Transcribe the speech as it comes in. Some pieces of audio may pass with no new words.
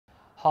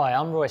Hi,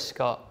 I'm Roy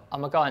Scott.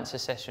 I'm a guidance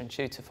assessor and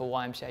tutor for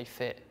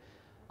YMCAfit.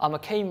 I'm a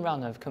keen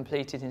runner I've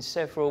completed in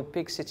several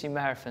big city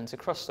marathons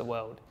across the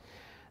world.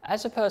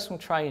 As a personal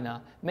trainer,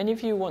 many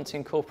of you want to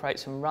incorporate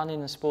some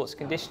running and sports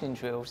conditioning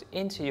drills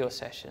into your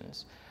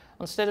sessions,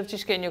 instead of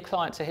just getting your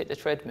client to hit the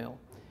treadmill.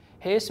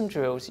 Here's some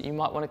drills that you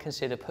might want to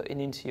consider putting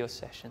into your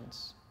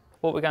sessions.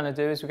 What we're going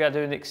to do is we're going to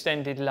do an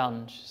extended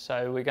lunge.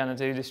 So we're going to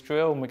do this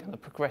drill and we're going to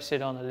progress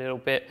it on a little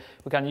bit.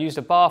 We're going to use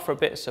the bar for a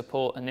bit of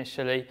support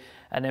initially,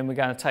 and then we're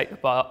going to take the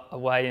bar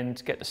away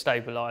and get the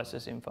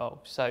stabilisers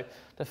involved. So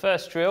the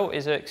first drill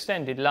is an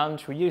extended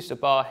lunge. We use the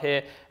bar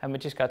here and we're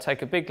just going to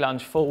take a big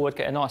lunge forward,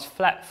 get a nice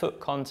flat foot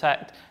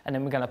contact, and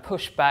then we're going to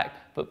push back,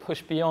 but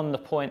push beyond the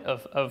point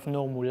of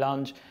normal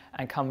lunge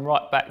and come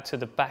right back to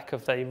the back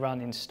of the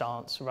running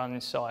stance,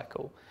 running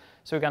cycle.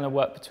 So we're going to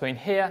work between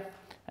here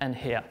and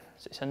here.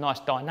 So it's a nice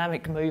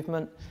dynamic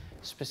movement,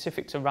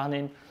 specific to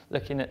running,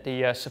 looking at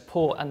the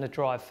support and the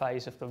drive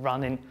phase of the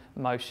running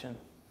motion.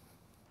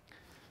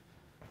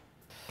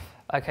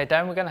 Okay,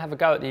 Dan, we're going to have a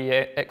go at the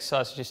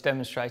exercise I just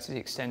demonstrated, the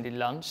extended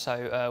lunge.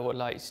 So what I'd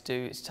like you to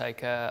do is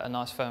take a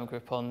nice firm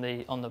grip on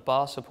the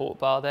bar, support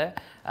bar there.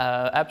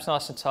 Abs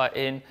nice and tight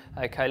in.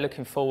 Okay,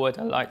 looking forward,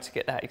 I'd like to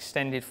get that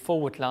extended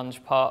forward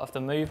lunge part of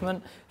the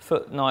movement.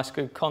 Foot nice,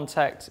 good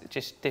contact,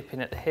 just dipping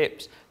at the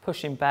hips,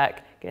 pushing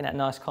back, getting that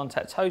nice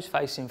contact, toes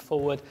facing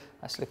forward.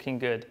 That's looking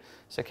good.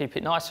 So keep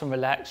it nice and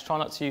relaxed. Try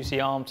not to use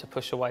the arm to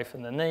push away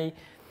from the knee.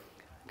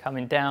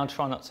 Coming down,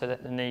 try not to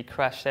let the knee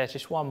crash there.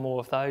 Just one more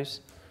of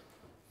those.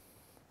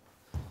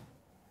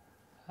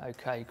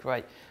 Okay,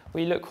 great.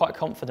 Well, you look quite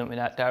confident with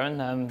that,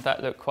 Darren.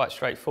 That looked quite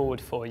straightforward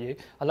for you.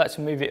 I'd like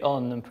to move it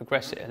on and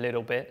progress it a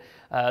little bit.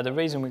 The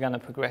reason we're going to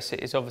progress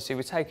it is obviously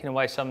we're taking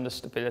away some of the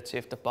stability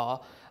of the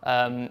bar.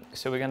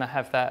 So we're going to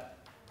have that.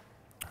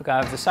 We're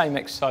going to have the same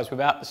exercise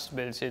without the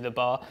stability of the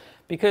bar,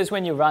 because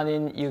when you're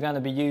running, you're going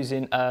to be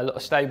using a lot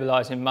of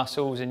stabilising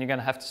muscles and you're going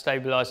to have to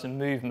stabilise the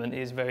movement. It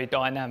is very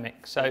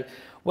dynamic. So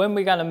when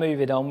we're going to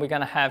move it on, we're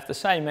going to have the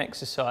same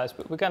exercise,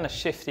 but we're going to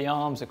shift the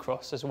arms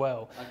across as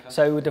well. Okay.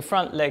 So with the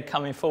front leg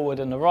coming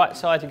forward on the right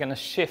side, you're going to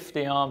shift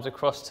the arms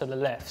across to the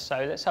left.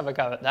 So let's have a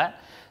go at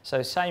that.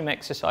 So same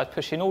exercise,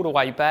 pushing all the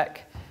way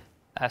back.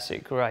 That's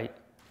it, great.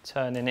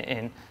 Turning it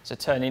in. So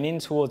turning in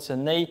towards the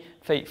knee,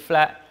 feet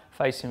flat,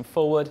 facing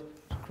forward.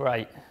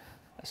 Great,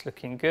 that's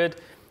looking good.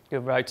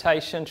 Good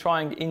rotation,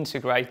 try and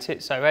integrate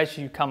it, so as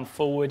you come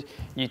forward,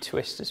 you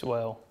twist as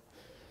well.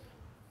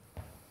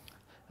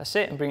 That's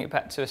it, and bring it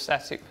back to a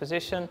static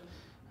position.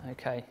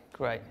 Okay,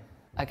 great.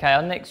 Okay,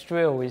 our next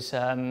drill is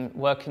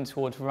working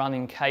towards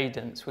running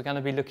cadence. We're going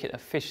to be looking at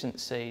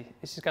efficiency.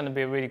 This is going to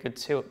be a really good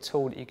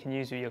tool that you can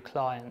use with your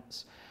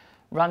clients.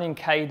 Running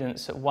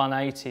cadence at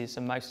 180 is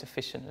the most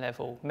efficient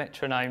level.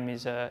 Metronome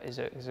is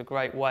a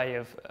great way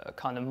of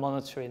kind of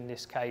monitoring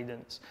this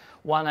cadence.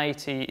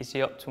 180 is the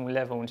optimal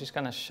level. I'm just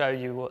going to show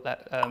you what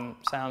that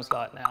sounds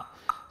like now.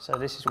 So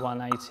this is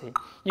 180.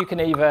 You can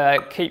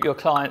either keep your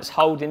clients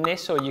holding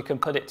this or you can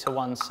put it to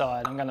one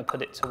side. I'm going to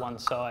put it to one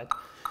side.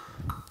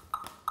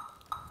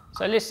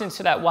 So listening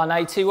to that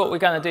 180, what we're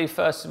going to do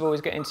first of all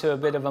is get into a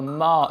bit of a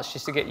march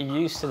just to get you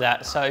used to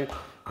that. So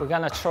we're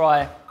going to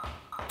try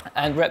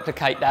and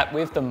replicate that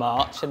with the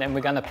march, and then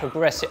we're going to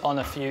progress it on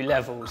a few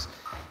levels.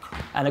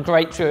 And a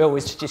great drill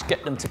is to just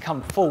get them to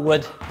come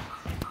forward,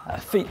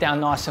 feet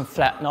down nice and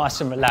flat, nice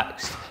and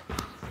relaxed.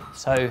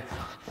 So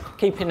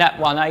keeping that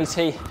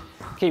 180,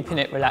 keeping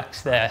it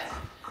relaxed there.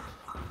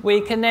 We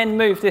can then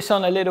move this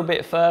on a little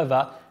bit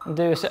further and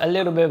do a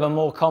little bit of a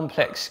more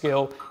complex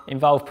skill,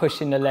 involve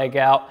pushing the leg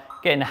out,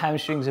 getting the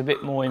hamstrings a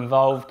bit more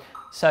involved,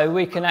 so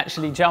we can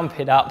actually jump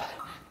it up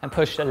and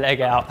push the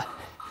leg out.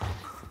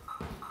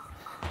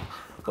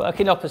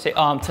 Working opposite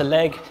arm to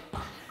leg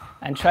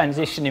and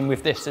transitioning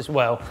with this as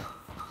well.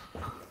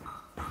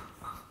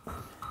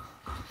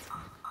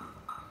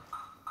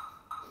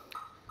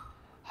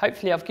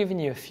 Hopefully I've given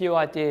you a few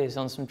ideas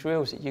on some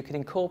drills that you can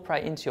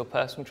incorporate into your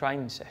personal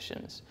training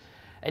sessions.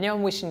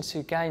 Anyone wishing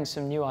to gain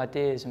some new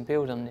ideas and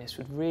build on this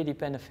would really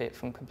benefit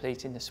from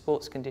completing the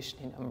sports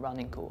conditioning and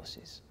running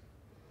courses.